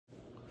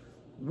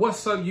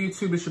What's up,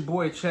 YouTube? It's your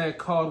boy Chad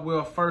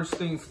Caldwell. First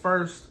things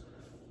first,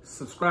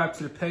 subscribe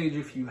to the page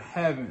if you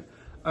haven't.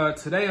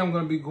 Today I'm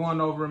going to be going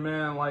over,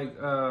 man,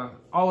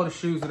 all of the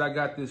shoes that I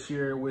got this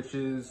year, which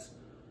is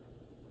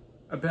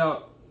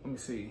about, let me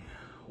see,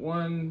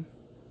 1,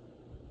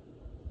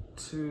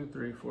 2,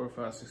 3, 4,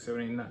 5, 6,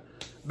 7, 8, 9.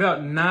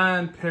 About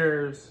 9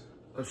 pairs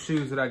of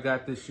shoes that I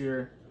got this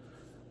year.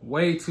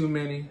 Way too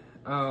many.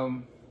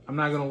 I'm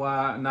not going to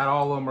lie, not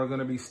all of them are going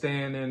to be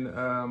staying in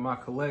my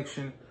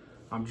collection.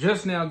 I'm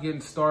just now getting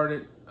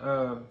started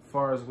as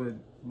far as with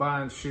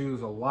buying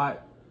shoes a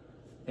lot.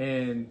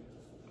 And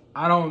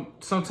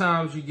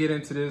sometimes you get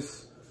into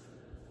this,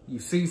 you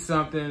see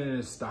something and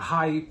it's the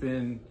hype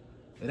and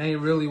it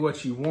ain't really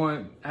what you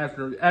want.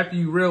 After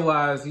you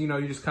realize, you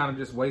just kind of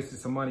just wasted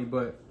some money.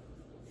 But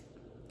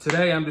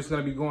today I'm just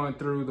going to be going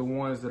through the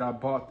ones that I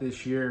bought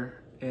this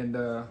year and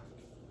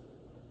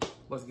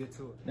let's get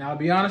to it. Now I'll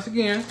be honest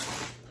again,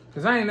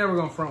 because I ain't never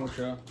going to front with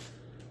y'all.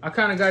 I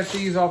kind of got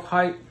these off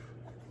hype,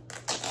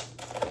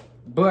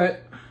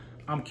 but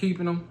I'm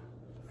keeping them.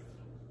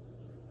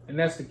 And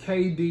that's the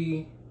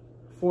KD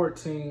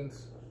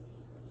 14s.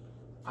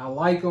 I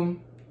like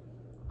them.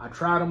 I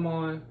tried them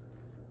on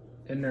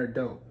and they're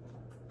dope.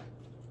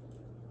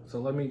 So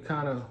let me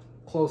kind of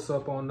close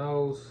up on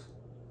those.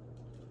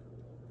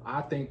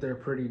 I think they're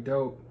pretty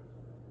dope.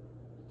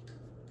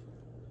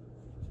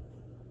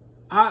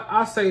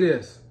 I say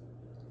this.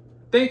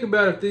 Think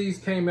about if these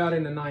came out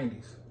in the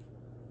 90s.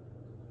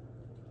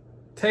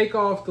 Take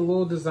off the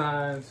little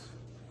designs.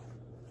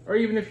 Or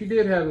even if you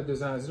did have the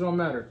designs, it don't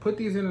matter. Put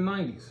these in the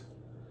 90s.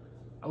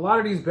 A lot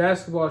of these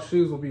basketball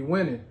shoes will be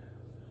winning.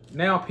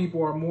 Now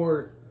people are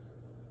more,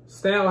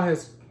 style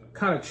has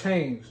kind of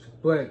changed.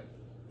 But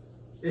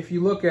if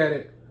you look at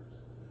it,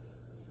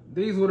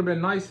 these would have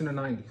been nice in the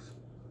 90s.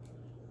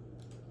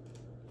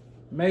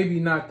 Maybe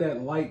not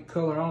that light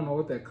color. I don't know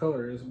what that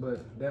color is,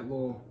 but that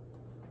little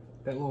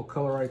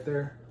color right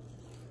there.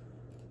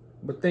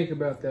 But think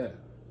about that.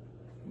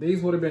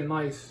 These would have been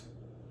nice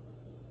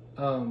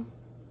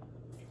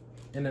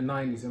in the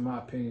 90s, in my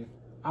opinion.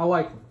 I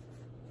like them.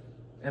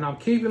 And I'm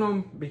keeping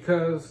them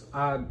because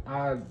I'm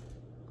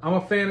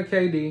a fan of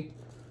KD.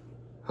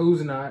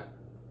 Who's not?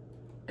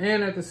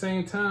 And at the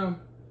same time,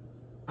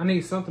 I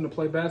need something to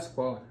play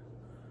basketball.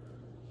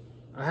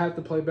 I have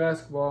to play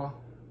basketball.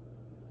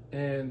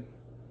 And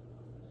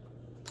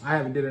I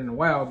haven't did it in a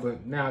while,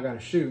 but now I got a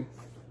shoe.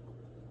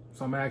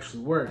 So I'm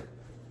actually worried.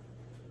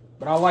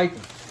 But I like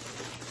them.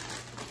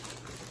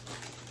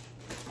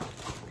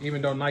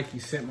 Even though Nike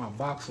sent my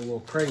box a little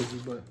crazy,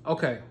 but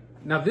okay.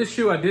 Now this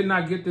shoe I did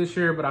not get this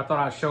year, but I thought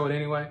I'd show it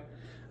anyway.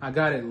 I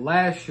got it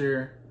last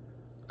year,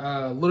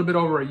 a little bit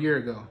over a year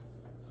ago.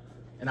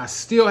 And I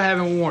still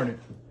haven't worn it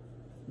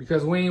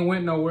because we ain't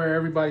went nowhere.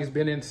 Everybody's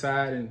been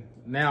inside and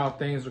now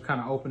things are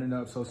kind of opening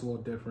up, so it's a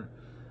little different.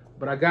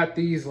 But I got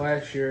these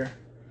last year.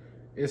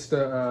 It's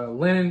the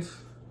linens,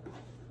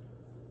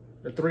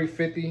 the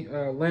 350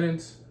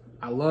 linens.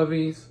 I love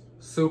these,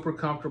 super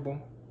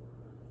comfortable,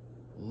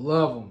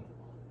 love them.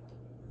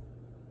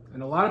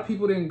 And a lot of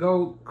people didn't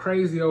go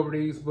crazy over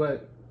these,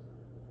 but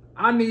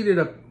I needed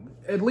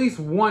at least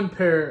one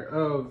pair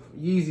of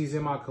Yeezys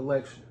in my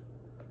collection.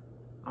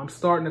 I'm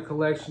starting a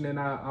collection and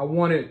I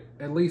wanted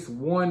at least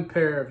one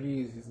pair of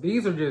Yeezys.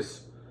 These are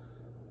just,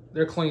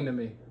 they're clean to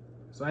me.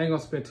 So I ain't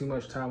gonna spend too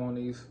much time on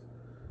these.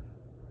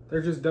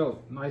 They're just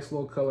dope. Nice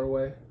little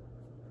colorway.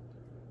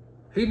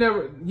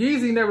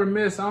 Yeezy never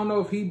missed. I don't know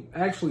if he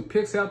actually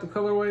picks out the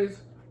colorways,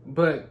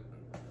 but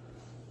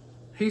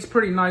he's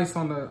pretty nice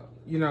on the,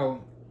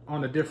 on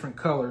the different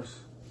colors.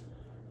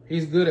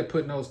 He's good at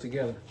putting those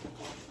together.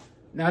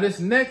 Now this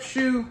next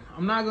shoe,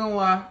 I'm not gonna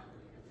lie,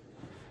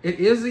 it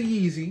is a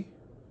Yeezy,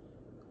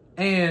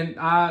 and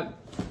I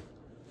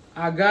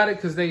got it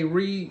because it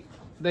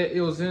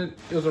was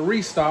a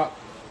restock,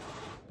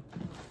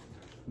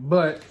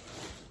 but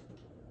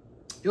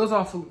it was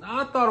awful.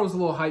 I thought it was a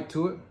little hype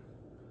to it.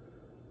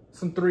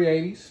 Some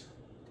 380s.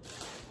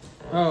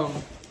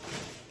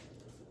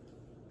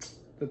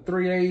 The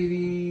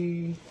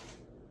 380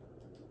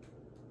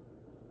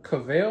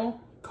 Covell.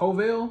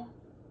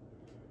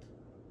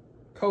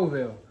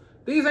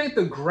 These ain't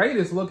the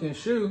greatest looking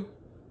shoe,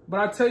 but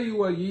I tell you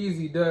what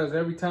Yeezy does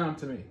every time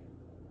to me.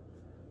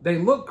 They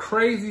look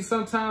crazy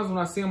sometimes when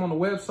I see them on the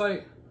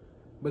website,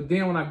 but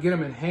then when I get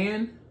them in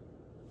hand,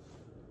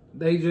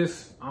 they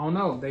just, I don't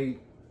know,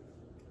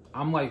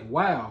 I'm like,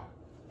 wow.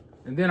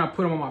 And then I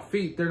put them on my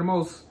feet.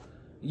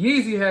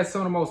 Yeezy has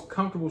some of the most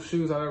comfortable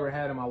shoes I've ever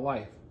had in my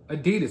life.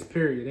 Adidas,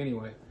 period,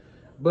 anyway.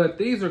 But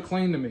these are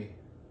clean to me.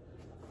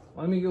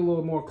 Let me get a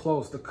little more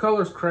close. The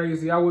color's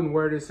crazy. I wouldn't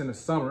wear this in the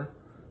summer.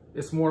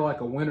 It's more like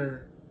a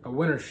winter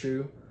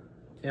shoe.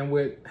 And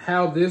with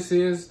how this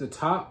is, the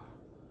top,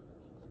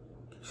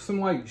 some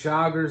like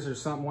joggers or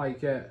something like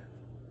that.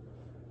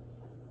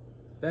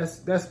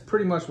 That's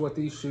pretty much what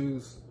these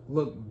shoes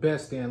look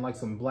best in, like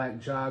some black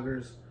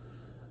joggers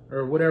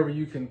or whatever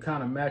you can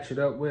kind of match it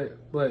up with.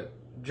 But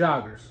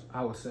joggers,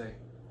 I would say.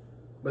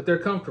 But they're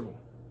comfortable.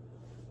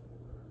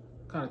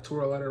 Kind of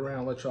twirl that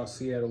around, let y'all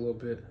see that a little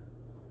bit.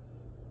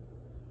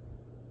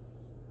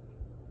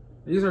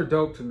 These are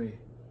dope to me.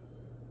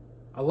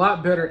 A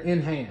lot better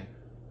in hand.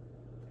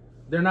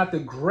 They're not the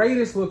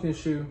greatest looking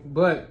shoe,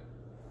 but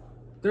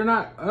they're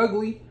not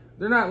ugly.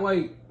 They're not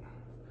like,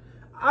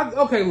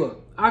 okay,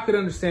 look, I could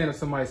understand if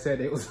somebody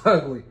said it was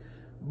ugly,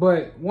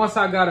 but once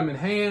I got them in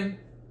hand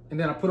and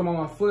then I put them on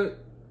my foot,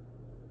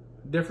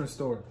 different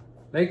story.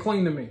 They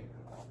clean to me.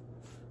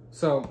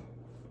 So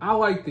I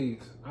like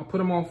these. I put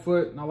them on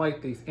foot and I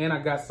like these, and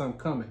I got some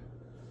coming.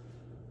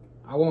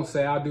 I won't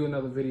say I'll do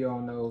another video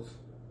on those,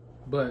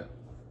 but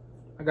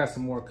I got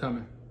some more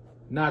coming.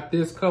 Not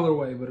this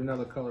colorway, but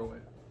another colorway.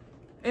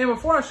 And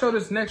before I show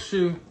this next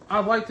shoe,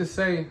 I'd like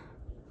to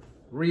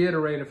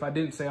reiterate if I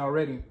didn't say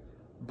already,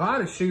 buy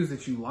the shoes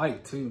that you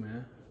like too,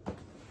 man.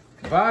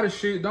 Buy the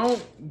shoe,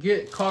 don't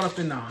get caught up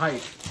in the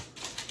hype.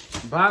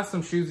 Buy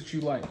some shoes that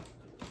you like.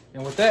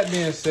 And with that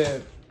being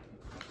said,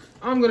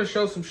 I'm gonna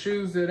show some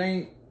shoes that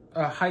ain't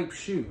a hype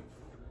shoe.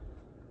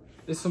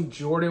 It's some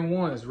Jordan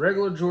 1s,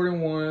 regular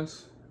Jordan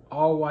 1s,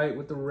 all white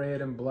with the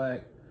red and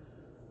black.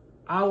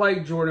 I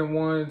like Jordan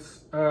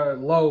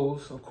 1s,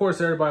 lows. Of course,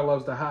 everybody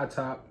loves the high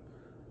top.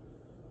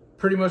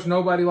 Pretty much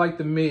nobody liked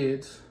the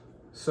mids.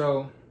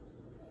 So,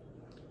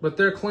 but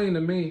they're clean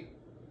to me.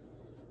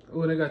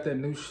 Oh, they got that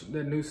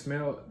new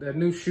smell, that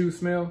new shoe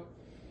smell.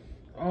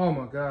 Oh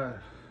my God.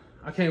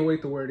 I can't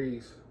wait to wear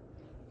these.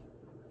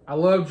 I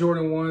love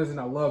Jordan 1s and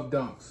I love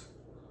Dunks.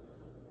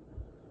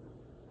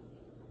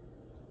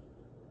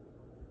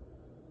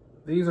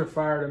 These are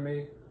fire to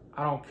me.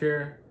 I don't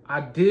care.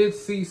 I did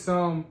see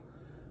some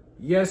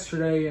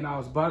yesterday and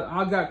I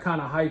got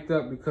kind of hyped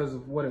up because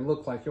of what it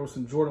looked like. There were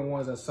some Jordan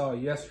 1s I saw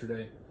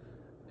yesterday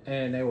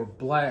and they were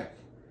black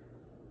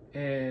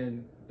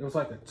and it was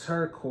like a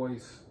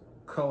turquoise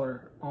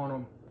color on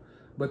them.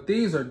 But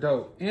these are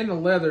dope. And the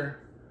leather,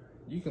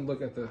 you can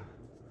look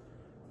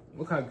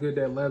how good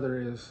that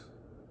leather is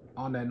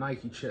on that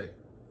Nike check.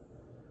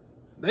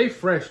 They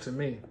fresh to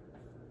me.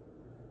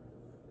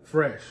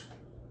 Fresh.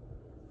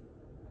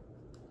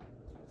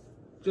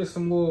 Just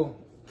some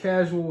little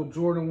casual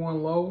Jordan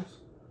 1 lows.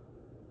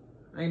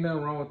 Ain't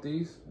nothing wrong with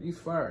these. These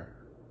fire.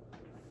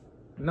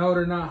 No,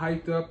 they're not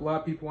hyped up. A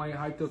lot of people ain't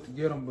hyped up to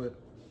get them, but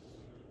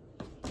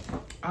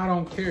I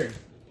don't care.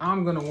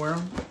 I'm gonna wear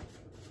them.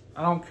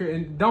 I don't care,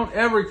 and don't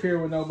ever care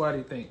what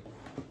nobody think.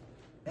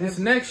 This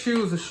next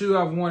shoe is a shoe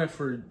I've wanted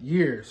for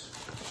years.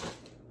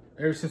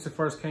 Ever since it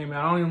first came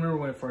out. I don't even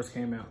remember when it first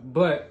came out,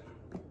 but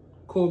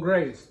Cool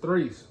Greys,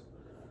 3s.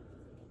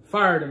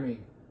 Fire to me.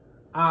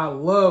 I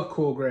love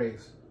Cool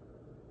Greys.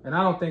 And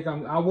I don't think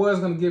I was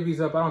gonna give these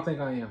up. I don't think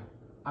I am.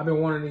 I've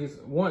been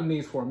wanting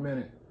these for a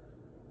minute.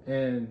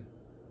 And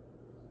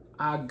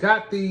I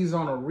got these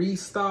on a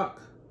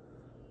restock.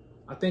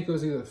 I think it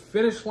was either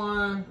Finish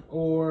Line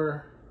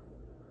or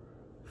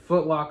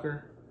Foot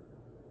Locker.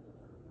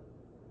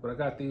 But I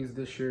got these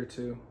this year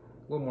too.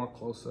 A little more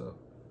close up.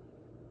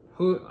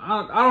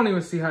 I don't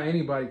even see how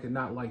anybody could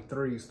not like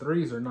 3s.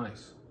 3s are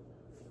nice.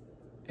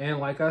 And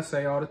like I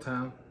say all the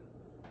time,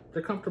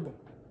 they're comfortable.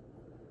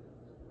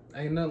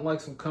 Ain't nothing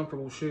like some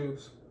comfortable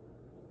shoes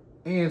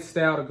and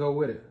style to go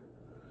with it.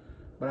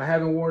 But I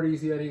haven't worn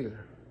these yet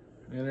either.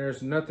 And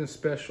there's nothing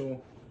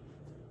special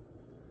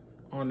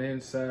on the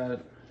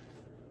inside.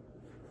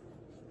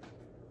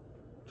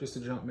 Just a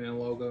Jumpman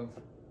logo.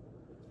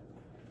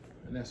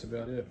 And that's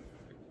about it.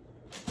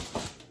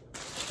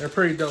 They're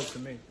pretty dope to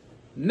me.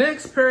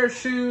 Next pair of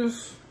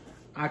shoes,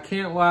 I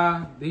can't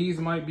lie.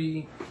 I might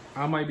be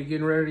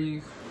getting rid of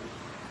these.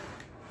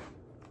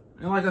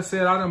 And like I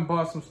said, I done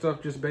bought some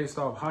stuff just based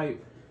off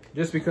hype,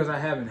 just because I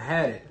haven't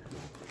had it.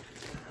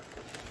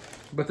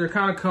 But they're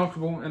kind of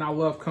comfortable and I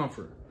love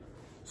comfort.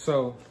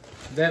 So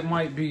that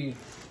might be,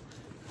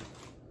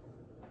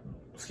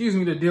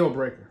 the deal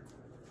breaker.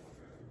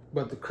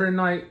 But the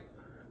Kridnite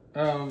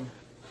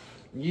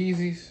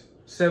Yeezys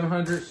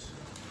 700s,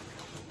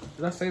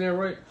 did I say that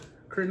right?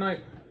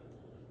 Kridnite?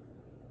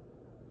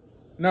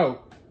 No,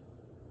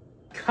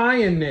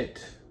 Kyanit.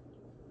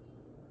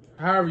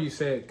 However you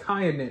say it,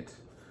 Kyanit.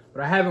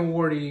 But I haven't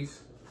wore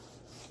these.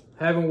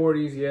 Haven't wore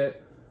these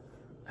yet.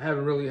 I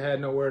haven't really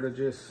had nowhere to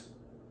just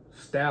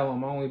style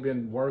them. I've only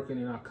been working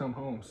and I come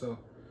home. So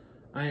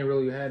I ain't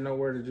really had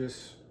nowhere to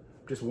just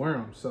wear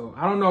them. So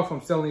I don't know if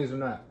I'm selling these or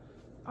not.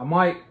 I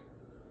might,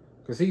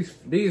 because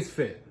these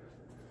fit.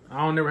 I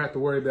don't never have to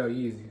worry about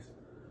Yeezys.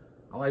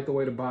 I like the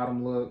way the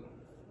bottom look.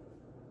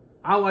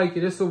 I like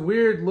it. It's a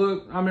weird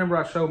look. I remember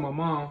I showed my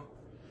mom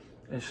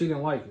and she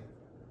didn't like it.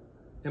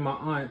 And my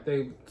aunt,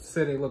 they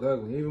said they look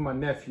ugly. Even my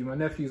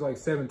nephew's like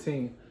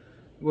 17.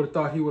 He would have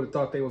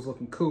thought they was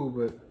looking cool,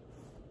 but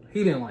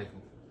he didn't like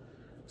them.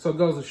 So it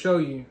goes to show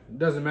you, it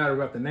doesn't matter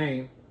about the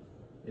name.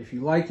 If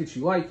you like it,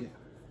 you like it.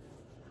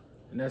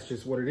 And that's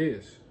just what it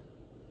is.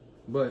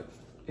 But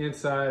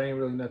inside, ain't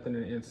really nothing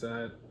in the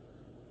inside.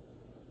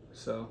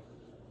 So,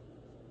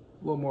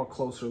 a little more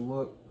closer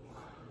look.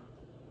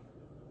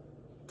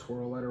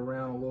 Twirl that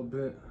around a little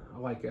bit. I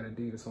like that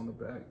Adidas on the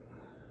back.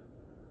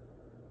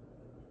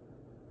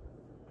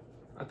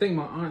 I think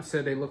my aunt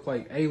said they look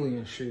like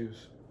alien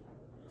shoes.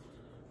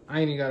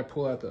 I ain't even got to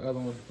pull out the other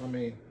one. I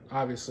mean,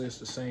 obviously it's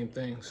the same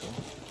thing, so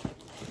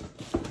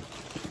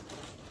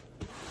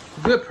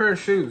good pair of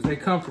shoes. They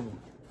comfortable.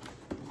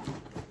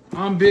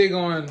 I'm big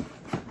on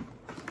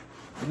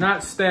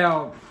not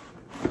style,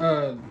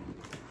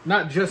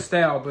 not just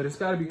style, but it's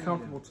got to be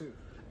comfortable too.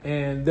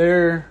 And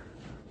they're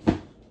a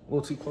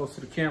little too close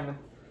to the camera.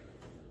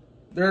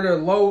 They're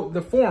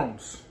the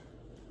Forums,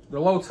 the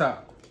low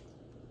top,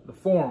 the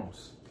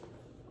Forums.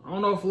 I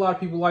don't know if a lot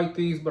of people like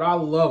these, but I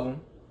love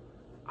them.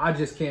 I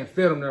just can't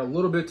fit them. They're a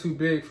little bit too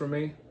big for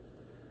me.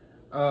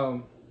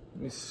 Let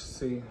me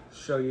see,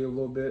 show you a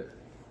little bit.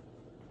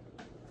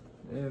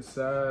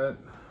 Inside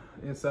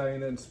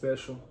ain't nothing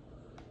special.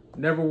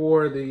 Never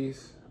wore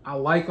these. I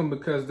like them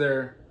because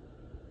they're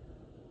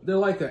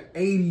like an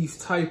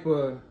 80s type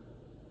of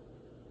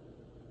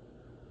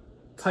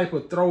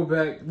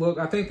throwback look.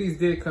 I think these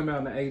did come out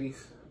in the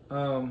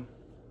 80s.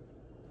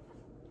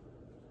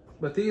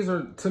 But these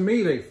are, to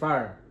me, they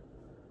fire.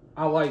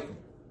 I like them.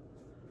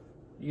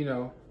 You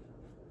know,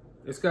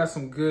 it's got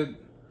some good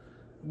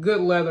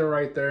leather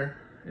right there.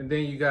 And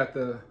then you got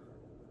the,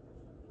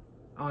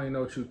 I don't even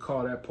know what you'd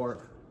call that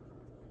part.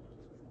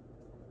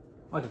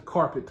 Like a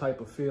carpet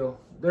type of feel.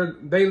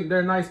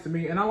 They're nice to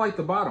me, and I like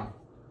the bottom.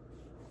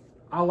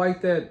 I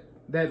like that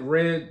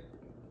red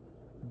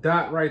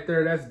dot right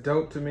there. That's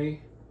dope to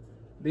me.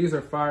 These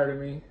are fire to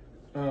me.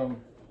 And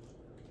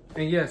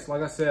yes,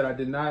 like I said,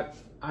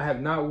 I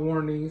have not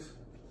worn these,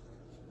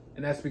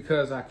 and that's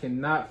because I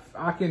can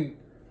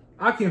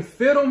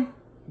fit them,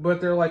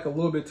 but they're like a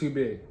little bit too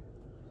big.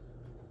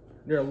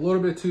 They're a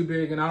little bit too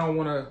big, and I don't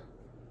want to.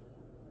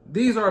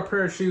 These are a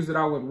pair of shoes that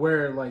I would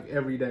wear like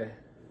every day.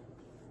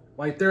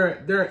 Like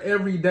they're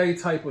everyday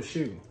type of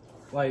shoe.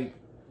 Like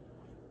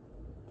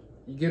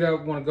you get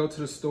up, want to go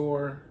to the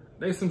store.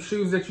 They some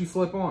shoes that you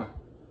slip on,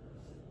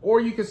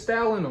 or you can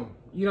style in them.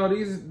 You know,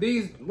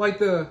 these like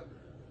the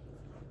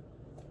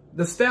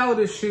style of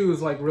this shoe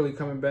is like really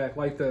coming back.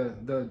 Like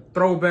the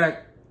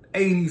throwback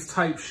 80s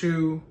type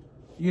shoe.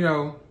 You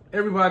know,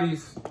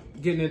 everybody's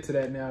getting into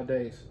that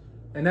nowadays,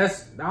 and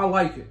I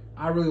like it.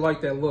 I really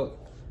like that look.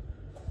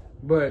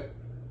 But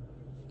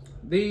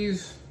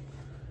these,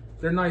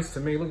 they're nice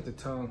to me. Look at the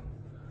tongue.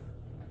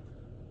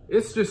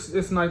 It's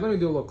nice. Let me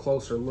do a little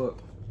closer look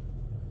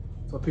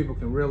so people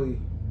can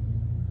really,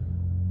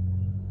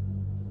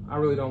 I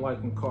really don't like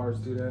when cars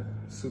do that.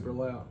 It's super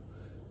loud.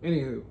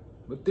 Anywho,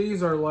 but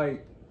these are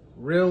like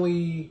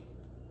really,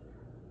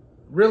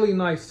 really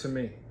nice to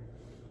me.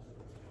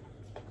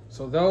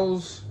 So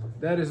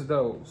that is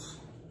those.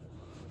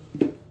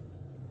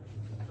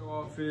 Show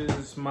off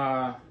is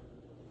my,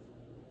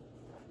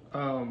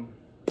 I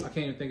can't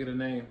even think of the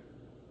name.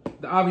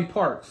 The Ivy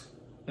Parks.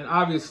 And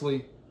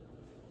obviously,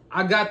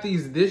 I got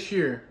these this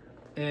year,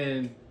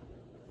 and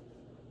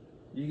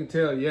you can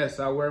tell, yes,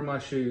 I wear my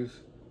shoes.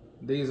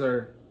 These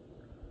are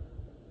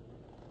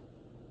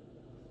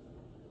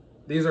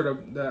the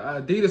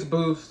Adidas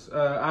Boost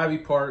Ivy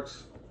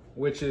Parks,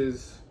 which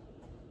is,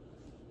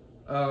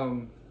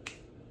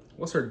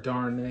 what's her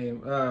darn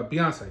name?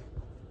 Beyonce.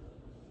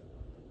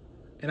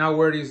 And I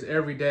wear these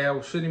every day.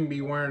 I shouldn't even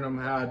be wearing them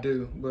how I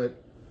do,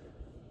 but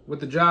with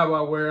the job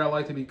I wear, I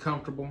like to be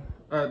comfortable.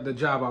 The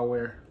job I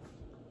wear.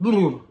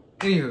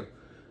 Anywho,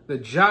 the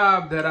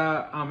job that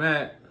I'm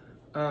at,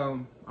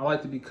 I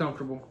like to be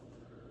comfortable.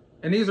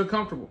 And these are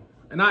comfortable.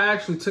 And I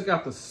actually took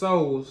out the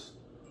soles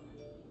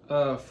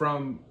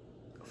from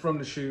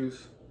the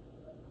shoes.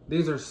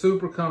 These are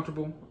super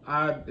comfortable.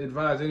 I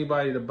advise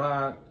anybody to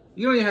buy.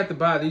 You don't even have to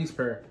buy these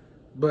pair,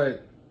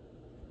 but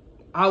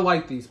I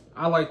like these.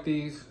 I like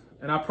these,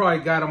 and I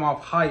probably got them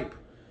off hype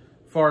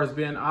as far as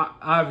being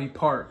Ivy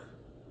Park.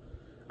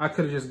 I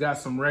could have just got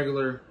some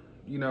regular,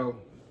 you know,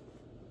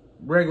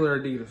 regular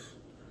Adidas.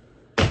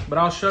 But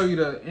I'll show you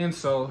the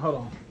insole. Hold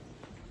on.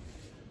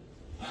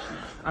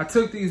 I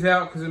took these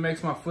out because it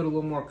makes my foot a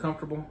little more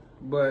comfortable,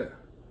 but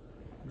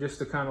just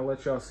to kind of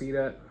let y'all see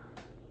that,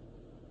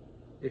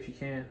 if you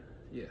can,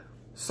 yeah.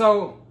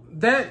 So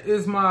that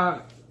is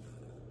my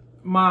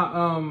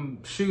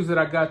shoes that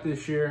I got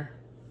this year.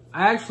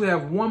 I actually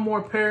have one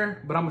more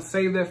pair, but I'm gonna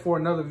save that for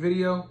another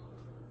video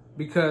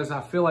because I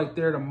feel like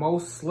they're the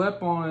most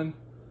slept on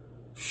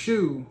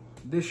shoe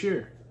this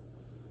year.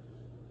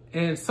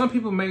 And some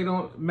people may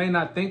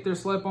not think they're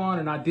slept on,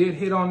 and I did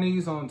hit on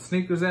these on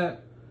Sneakers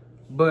app,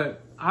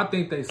 but I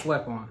think they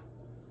slept on.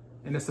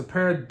 And it's a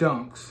pair of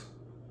Dunks.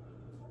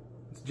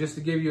 Just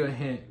to give you a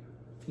hint.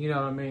 You know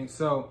what I mean?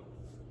 So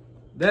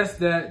that's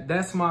that.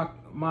 That's my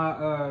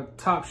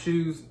top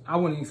shoes. I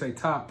wouldn't even say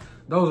top.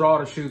 Those are all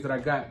the shoes that I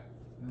got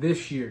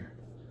this year.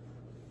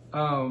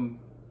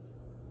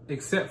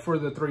 Except for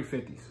the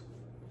 350s.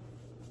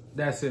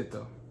 That's it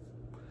though.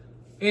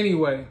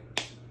 Anyway,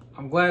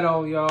 I'm glad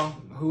all of y'all,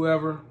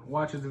 whoever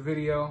watches the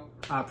video,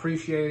 I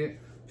appreciate it.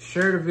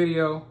 Share the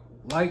video,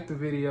 like the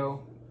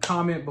video,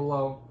 comment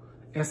below,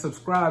 and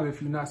subscribe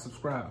if you're not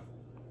subscribed.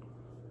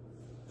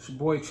 It's your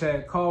boy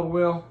Chad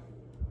Caldwell,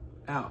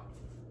 out.